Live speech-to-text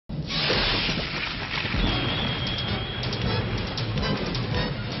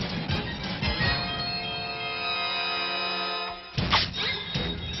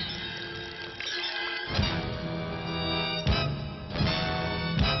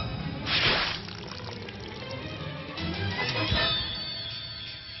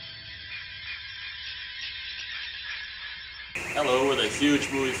Hello, we're the Huge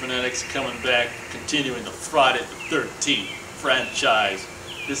Movie Fanatics coming back, continuing the Friday the 13th franchise.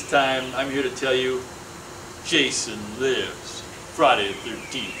 This time, I'm here to tell you, Jason Lives. Friday the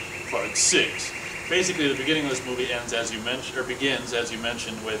 13th, Part 6. Basically, the beginning of this movie ends as you mentioned, or begins as you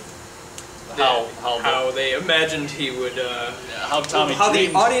mentioned, with how they imagined he would, how Tommy how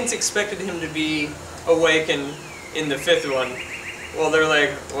dreamed. the audience expected him to be awake in the fifth one. Well, they're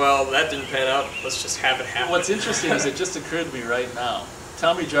like, well, that didn't pan out. Let's just have it happen. What's interesting is it just occurred to me right now.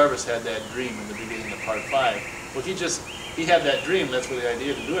 Tommy Jarvis had that dream in the beginning of Part 5. Well, he had that dream. That's where the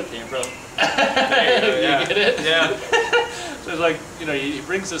idea to do it came from. Yeah. You get it? Yeah. So it's like, you know, he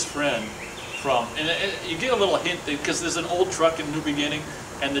brings his friend from, and you get a little hint because there's an old truck in New Beginning,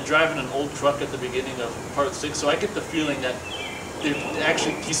 and they're driving an old truck at the beginning of Part 6. So I get the feeling that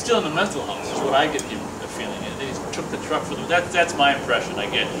he's still in the mental house. Is what I get the feeling. He took the truck for them. That's my impression I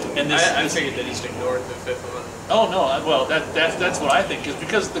get. And I figured that he's ignored the fifth one. Oh no! Well, that's what I think.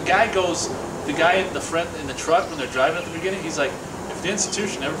 Because the guy, the friend in the truck when they're driving at the beginning, he's like, if the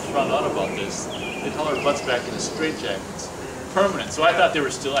institution ever found out about this, they'd haul our butts back into straitjackets, permanent. So I thought it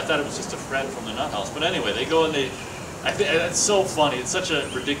was just a friend from the nut house. But anyway, they go and I think it's so funny. It's such a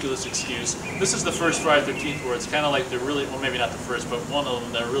ridiculous excuse. This is the first Friday the 13th where it's kind of like they're really, well, maybe not the first, but one of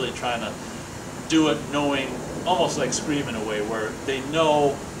them, they're really trying to do it knowing, almost like Scream in a way, where they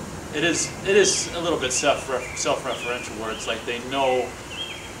know it is a little bit self-referential, where it's like they know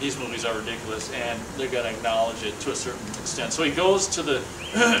these movies are ridiculous and they're going to acknowledge it to a certain extent. So he goes to the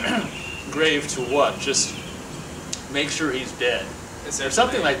grave to what? Just make sure he's dead. Or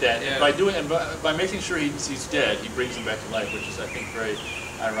something like that. Yeah. And by making sure he's dead, he brings him back to life, which is, I think, very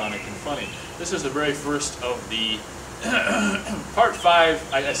ironic and funny. This is the very first of the Part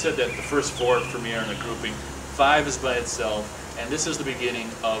 5. I said that the first 4 premiere in a grouping. 5 is by itself, and this is the beginning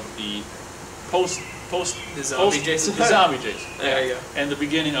of the the zombie Jason. The zombie Jason. There you go. And the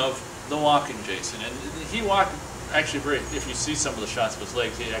beginning of the walking Jason. And he walked actually if you see some of the shots of his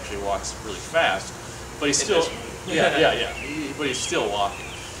legs, he actually walks really fast, but he's still. But he's still walking,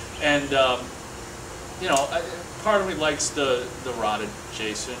 and you know, part of me likes the rotted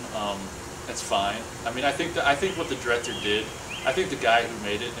Jason. That's fine. I mean, I think what the director did, I think the guy who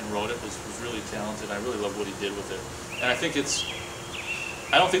made it and wrote it was really talented. I really love what he did with it, and I think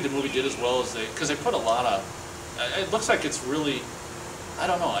I don't think the movie did as well as because they put a lot of. It looks like it's really. I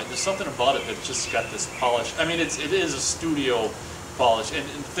don't know. There's something about it that's just got this polish. I mean, it is a studio polish, and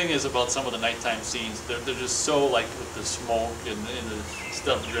the thing is about some of the nighttime scenes, they're just so, like, with the smoke and the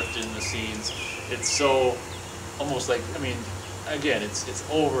stuff drifting in the scenes, it's so almost like, I mean, again, it's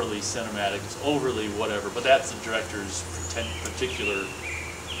overly cinematic, it's overly whatever, but that's the director's particular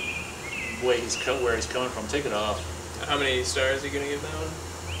way where he's coming from. Take it off. How many stars are you gonna give that one?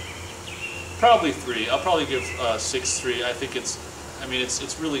 Probably 3. I'll probably give 6.3. I think it's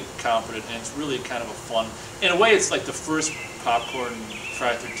really competent, and it's really kind of a fun. In a way, it's like the first popcorn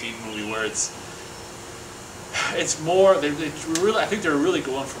Friday the 13th movie where it's more. They really, I think they're really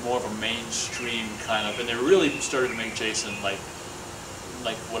going for more of a mainstream kind of, and they really started to make Jason like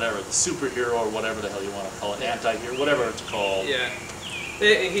whatever, the superhero or whatever the hell you want to call it, anti-hero, whatever it's called. Yeah.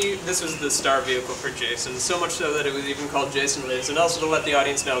 This was the star vehicle for Jason, so much so that it was even called Jason Lives, and also to let the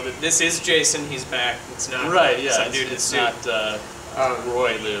audience know that this is Jason, he's back. It's not some dude in a suit. Not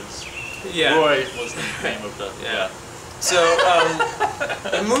Roy Lives. Yeah. Roy was the name of the. Yeah. So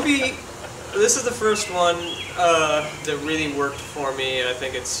the movie, this is the first one that really worked for me. I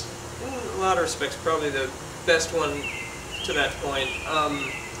think it's, in a lot of respects, probably the best one to that point.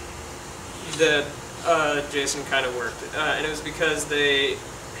 Jason kind of worked, and it was because they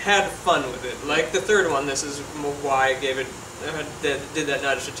had fun with it. Like the third one, this is why I gave it, did that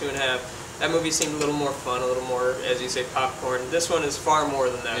notch to 2.5. That movie seemed a little more fun, a little more, as you say, popcorn. This one is far more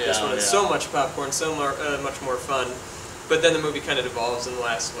than that. This one is so much popcorn, so much more fun. But then the movie kind of devolves in the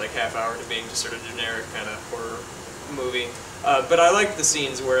last like half hour to being just sort of generic kind of horror movie. But I like the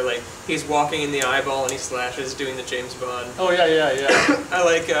scenes where like he's walking in the eyeball and he slashes, doing the James Bond. Oh yeah. I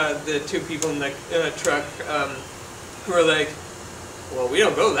like the 2 people in the truck who are like, well, we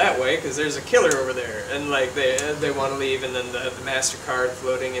don't go that way because there's a killer over there, and like they want to leave, and then the MasterCard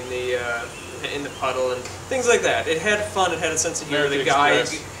floating in the puddle and things like that. It had fun. It had a sense of humor. The guy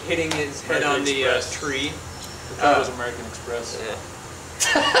hitting his head on the tree. That was American Express. Yeah.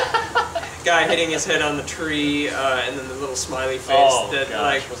 Guy hitting his head on the tree, and then the little smiley face. Oh that,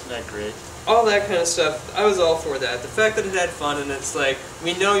 gosh, like, wasn't that great? All that kind of stuff, I was all for that. The fact that it had fun, and it's like,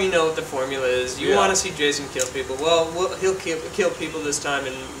 we know you know what the formula is. You want to see Jason kill people. Well, he'll kill people this time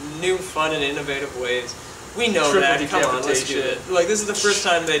in new, fun, and innovative ways. We know that. Come on, let's do it. Like, this is the first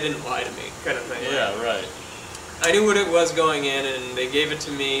time they didn't lie to me, kind of thing. Yeah, right. I knew what it was going in, and they gave it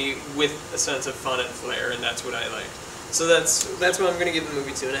to me with a sense of fun and flair, and that's what I liked. So that's why I'm gonna give the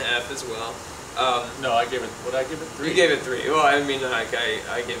movie 2.5 as well. No, I gave it. Would I give it 3? You gave it 3. Well, I mean, like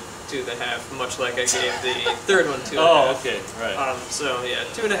I give 2.5, much like I gave the third one 2.5. Oh, okay, right. So yeah,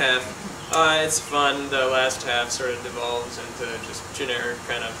 2.5. It's fun. The last half sort of devolves into just generic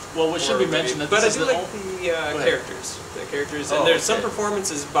kind of. Well, it should be mentioned that but this I do is like the characters. The characters, and Oh, there's some okay.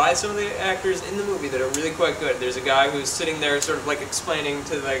 performances by some of the actors in the movie that are really quite good. There's a guy who's sitting there, sort of like explaining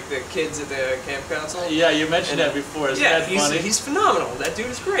to like the kids at the camp council. Yeah, you mentioned that before. Isn't that funny? He's phenomenal. That dude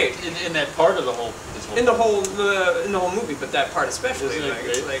is great. In that part of the whole. In the whole movie, but that part especially. Isn't it Like,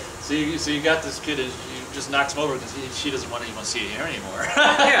 great? it's like So you got this kid who just knocks him over because she doesn't want to even see it here anymore.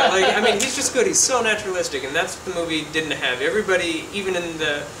 yeah, like I mean, he's just good. He's so naturalistic, and that's what the movie didn't have. Everybody, even in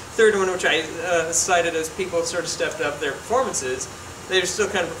the third one, which I cited as people sort of stepped up their performances, they're still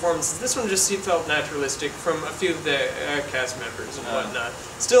kind of performances. This one just felt naturalistic from a few of the cast members and whatnot.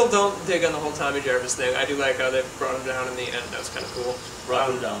 Still don't dig on the whole Tommy Jarvis thing. I do like how they brought him down in the end. That was kind of cool. Brought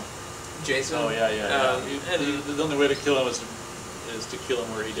him down. Jason. Oh yeah. And the only way to kill him is to kill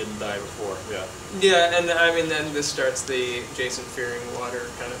him where he didn't die before. Yeah. yeah, and I mean then this starts the Jason fearing water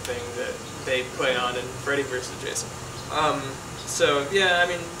kind of thing that they play on in Freddy vs. Jason. So yeah, I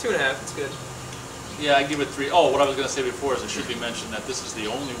mean 2.5. It's good. Yeah, I give it 3. Oh, what I was going to say before is it should be mentioned that this is the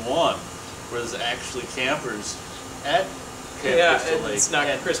only one where there's actually campers at Camp Crystal Lake. It's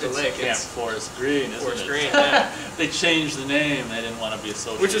not Crystal Lake. Camp It's Forest Green, isn't Forest it? Green. Yeah. They changed the name. They didn't want to be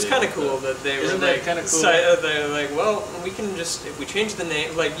associated. Which is kind of cool that they were Isn't like, that kind of cool? they're like, well, we can just if we change the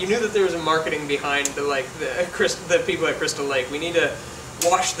name, like you knew that there was a marketing behind the people at Crystal Lake. We need to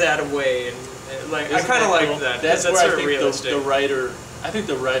wash that away, and like I kind of like that. That's where sort I of think realistic. the writer. I think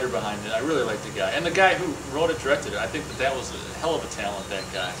the writer behind it. I really like the guy, and the guy who wrote it, directed it. I think that was a hell of a talent. That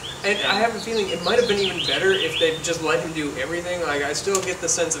guy. And I have a feeling it might have been even better if they just let him do everything. Like I still get the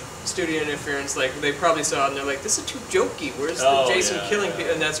sense of studio interference. Like they probably saw it and they're like, "This is too jokey. Where's the Jason killing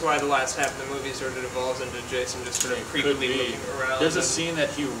people?" And that's why the last half of the movie sort of evolves into Jason just sort of creepily looking around. There's a scene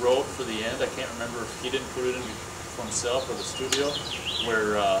that he wrote for the end. I can't remember if he didn't put it in for himself or the studio,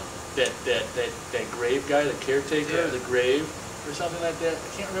 where that grave guy, the caretaker, the grave. Or something like that.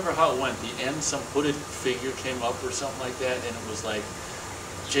 I can't remember how it went. The end, some hooded figure came up or something like that, and it was like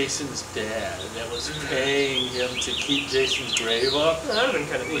Jason's dad that was paying him to keep Jason's grave up. That would have been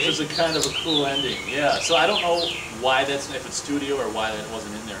kind of neat. Which is a kind of a cool ending. Yeah. So I don't know why if it's studio or why that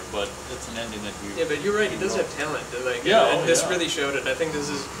wasn't in there, but it's an ending that you. Yeah, but you're right. He does have talent. Like, yeah. And this really showed it. I think this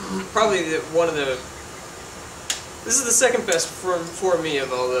is probably This is the second best for me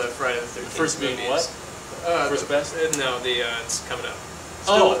of all the Friday the 13th First being movies. what? First best? No, it's coming up.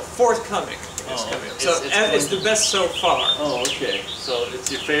 Still forthcoming. It's coming up. So it's the best so far. Oh, okay. So it's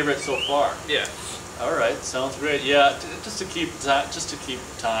your favorite so far. Yeah. All right. Sounds great. Yeah. Just to keep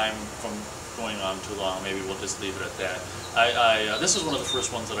time from going on too long, maybe we'll just leave it at that. This is one of the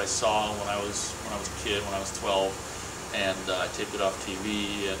first ones that I saw when I was a kid, when I was 12, and I taped it off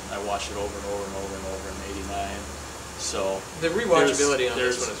TV and I watched it over and over and over and over in '89. So the rewatchability on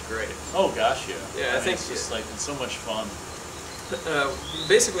this one is great. Oh gosh, yeah. Yeah, I think it's just like it's so much fun.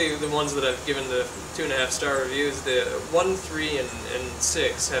 Basically, the ones that I've given the 2.5-star reviews, the 1, 3, and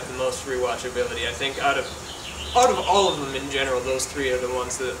 6 have the most rewatchability. I think out of all of them in general, those 3 are the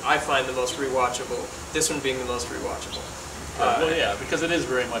ones that I find the most rewatchable. This one being the most rewatchable. Well, yeah, because it is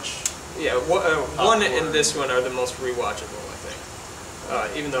very much. Yeah, 1 and this one are the most rewatchable, I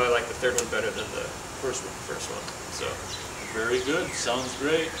think. Even though I like the third one better than the first one. So very good. Sounds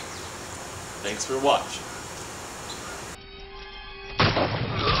great. Thanks for watching.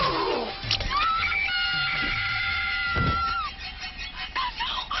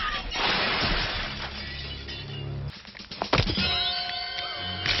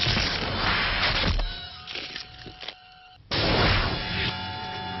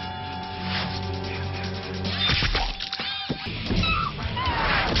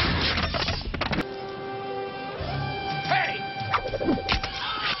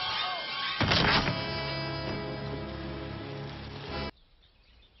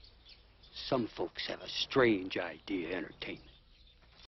 Some folks have a strange idea of entertainment.